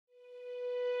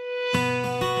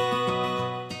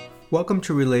Welcome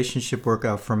to Relationship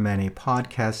Workout for Many,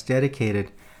 podcast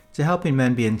dedicated to helping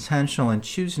men be intentional in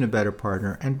choosing a better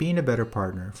partner and being a better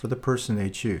partner for the person they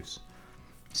choose.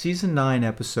 Season 9,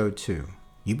 Episode 2.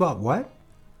 You bought what?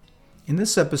 In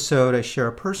this episode, I share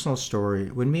a personal story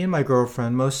when me and my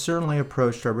girlfriend most certainly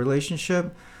approached our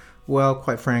relationship, well,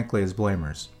 quite frankly, as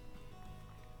blamers.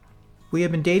 We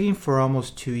had been dating for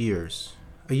almost 2 years.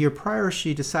 A year prior,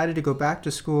 she decided to go back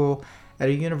to school at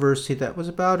a university that was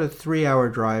about a 3-hour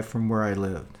drive from where I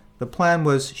lived. The plan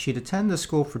was she'd attend the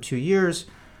school for 2 years,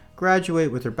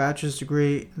 graduate with her bachelor's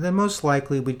degree, and then most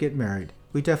likely we'd get married.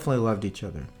 We definitely loved each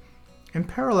other. In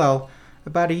parallel,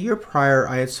 about a year prior,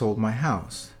 I had sold my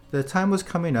house. The time was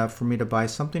coming up for me to buy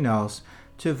something else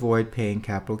to avoid paying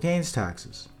capital gains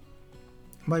taxes.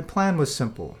 My plan was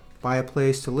simple: buy a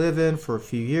place to live in for a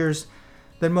few years,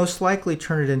 then most likely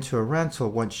turn it into a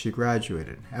rental once she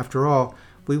graduated. After all,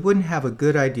 we wouldn't have a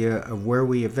good idea of where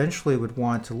we eventually would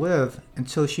want to live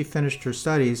until she finished her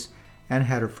studies and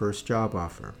had her first job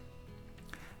offer.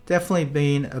 Definitely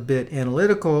being a bit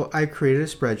analytical, I created a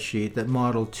spreadsheet that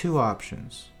modeled 2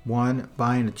 options. 1,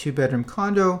 buying a 2-bedroom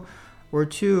condo, or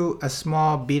 2, a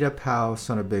small beat-up house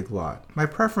on a big lot. My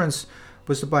preference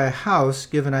was to buy a house,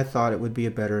 given I thought it would be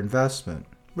a better investment.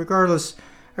 Regardless,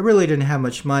 I really didn't have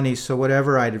much money, so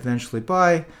whatever I'd eventually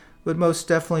buy would most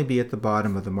definitely be at the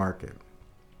bottom of the market.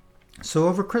 So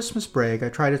over Christmas break, I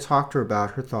tried to talk to her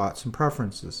about her thoughts and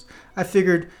preferences. I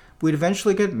figured we'd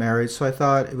eventually get married, so I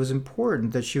thought it was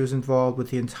important that she was involved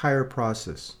with the entire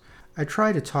process. I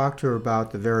tried to talk to her about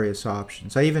the various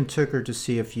options. I even took her to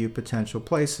see a few potential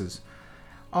places.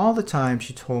 All the time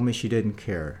she told me she didn't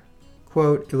care.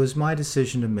 Quote, "It was my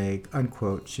decision to make,"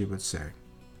 unquote, she would say.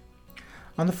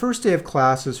 On the first day of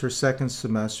classes, her second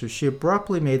semester, she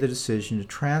abruptly made the decision to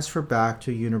transfer back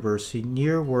to a university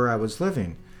near where I was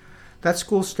living. That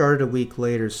school started a week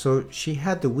later, so she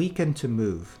had the weekend to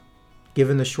move.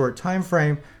 Given the short time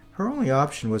frame, her only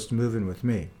option was to move in with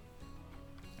me.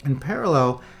 In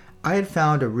parallel, I had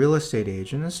found a real estate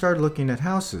agent and started looking at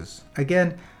houses.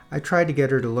 Again, I tried to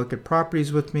get her to look at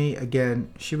properties with me. Again,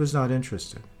 she was not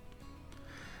interested.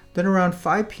 Then around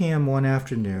 5 p.m. one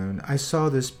afternoon, I saw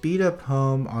this beat-up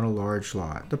home on a large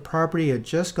lot. The property had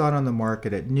just gone on the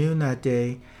market at noon that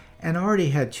day and already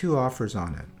had 2 offers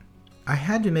on it. I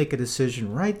had to make a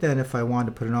decision right then if I wanted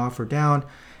to put an offer down,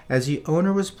 as the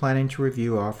owner was planning to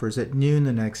review offers at noon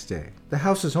the next day. The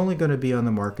house was only going to be on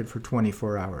the market for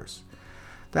 24 hours.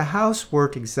 The house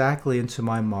worked exactly into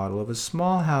my model of a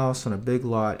small house on a big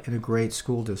lot in a great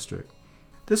school district.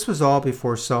 This was all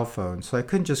before cell phones, so I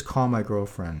couldn't just call my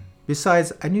girlfriend.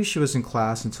 Besides, I knew she was in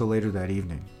class until later that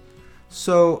evening.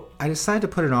 So I decided to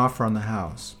put an offer on the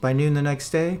house. By noon the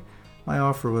next day, my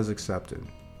offer was accepted.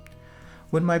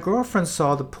 When my girlfriend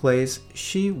saw the place,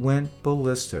 she went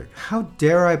ballistic. How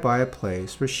dare I buy a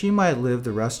place where she might live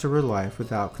the rest of her life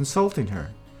without consulting her?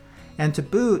 And to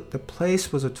boot, the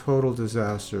place was a total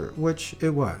disaster, which it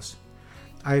was.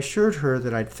 I assured her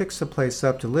that I'd fix the place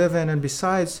up to live in, and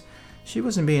besides, she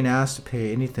wasn't being asked to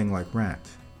pay anything like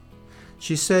rent.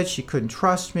 She said she couldn't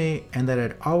trust me and that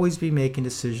I'd always be making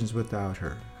decisions without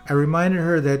her. I reminded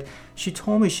her that she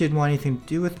told me she didn't want anything to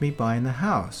do with me buying the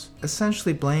house,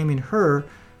 essentially blaming her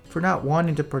for not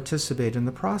wanting to participate in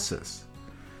the process.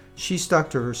 She stuck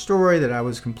to her story that I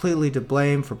was completely to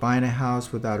blame for buying a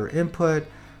house without her input.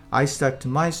 I stuck to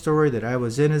my story that I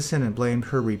was innocent and blamed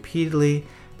her repeatedly,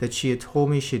 that she had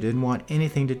told me she didn't want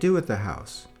anything to do with the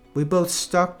house. We both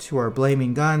stuck to our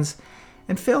blaming guns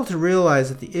and failed to realize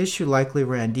that the issue likely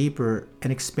ran deeper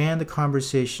and expand the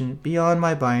conversation beyond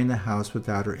my buying the house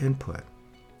without her input.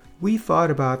 We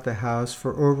fought about the house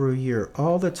for over a year,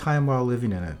 all the time while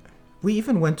living in it. We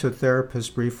even went to a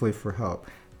therapist briefly for help.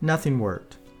 Nothing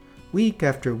worked. Week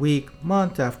after week,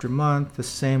 month after month, the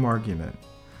same argument.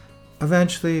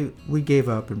 Eventually, we gave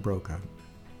up and broke up.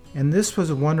 And this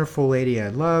was a wonderful lady I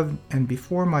loved, and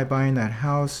before my buying that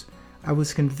house, I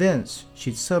was convinced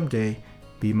she'd someday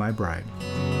be my bride.